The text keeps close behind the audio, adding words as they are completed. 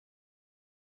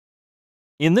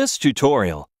In this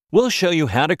tutorial, we'll show you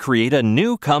how to create a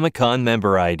new Comic-Con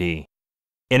member ID.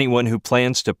 Anyone who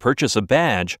plans to purchase a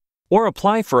badge or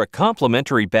apply for a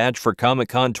complimentary badge for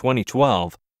Comic-Con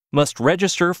 2012 must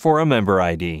register for a member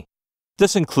ID.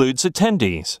 This includes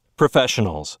attendees,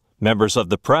 professionals, members of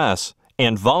the press,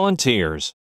 and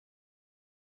volunteers.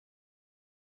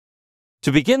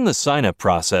 To begin the sign-up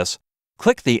process,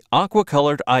 click the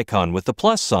aqua-colored icon with the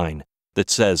plus sign that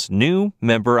says New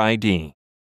Member ID.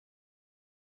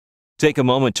 Take a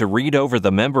moment to read over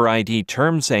the member ID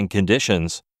terms and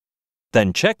conditions,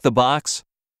 then check the box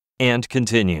and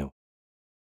continue.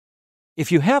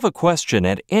 If you have a question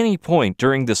at any point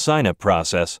during the sign-up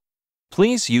process,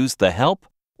 please use the Help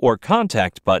or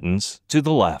Contact buttons to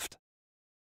the left.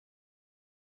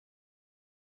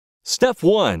 Step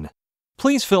 1.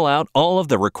 Please fill out all of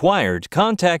the required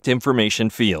contact information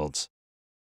fields.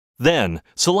 Then,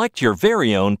 select your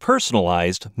very own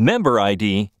personalized member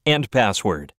ID and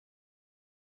password.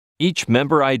 Each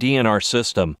member ID in our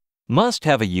system must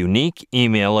have a unique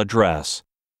email address.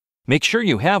 Make sure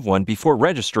you have one before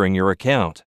registering your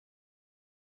account.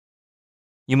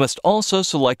 You must also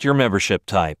select your membership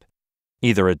type,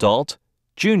 either adult,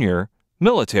 junior,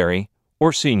 military,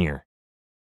 or senior.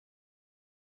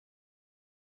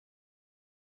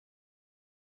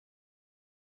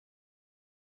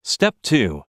 Step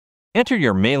 2. Enter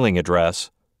your mailing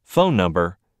address, phone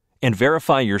number, and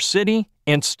verify your city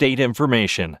and state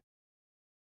information.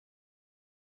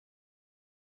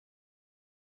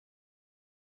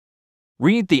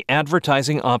 Read the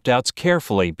advertising opt-outs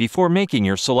carefully before making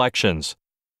your selections,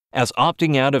 as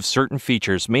opting out of certain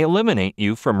features may eliminate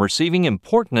you from receiving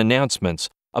important announcements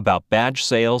about badge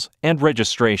sales and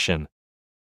registration.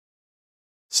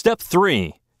 Step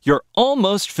 3. You're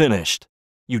almost finished.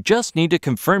 You just need to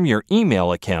confirm your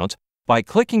email account by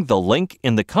clicking the link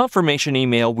in the confirmation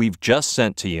email we've just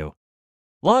sent to you.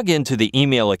 Log into the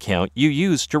email account you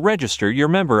used to register your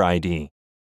member ID.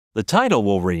 The title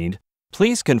will read,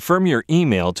 "Please confirm your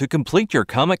email to complete your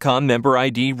Comic-Con member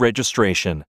ID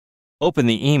registration." Open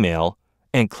the email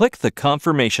and click the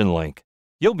confirmation link.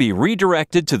 You'll be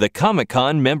redirected to the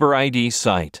Comic-Con member ID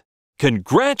site.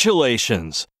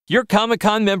 Congratulations! Your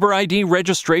Comic-Con member ID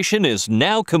registration is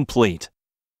now complete.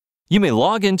 You may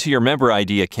log into your member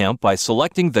ID account by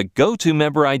selecting the Go to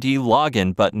Member ID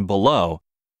Login button below,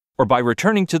 or by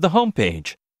returning to the home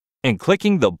page and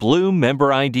clicking the blue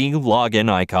Member ID Login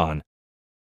icon.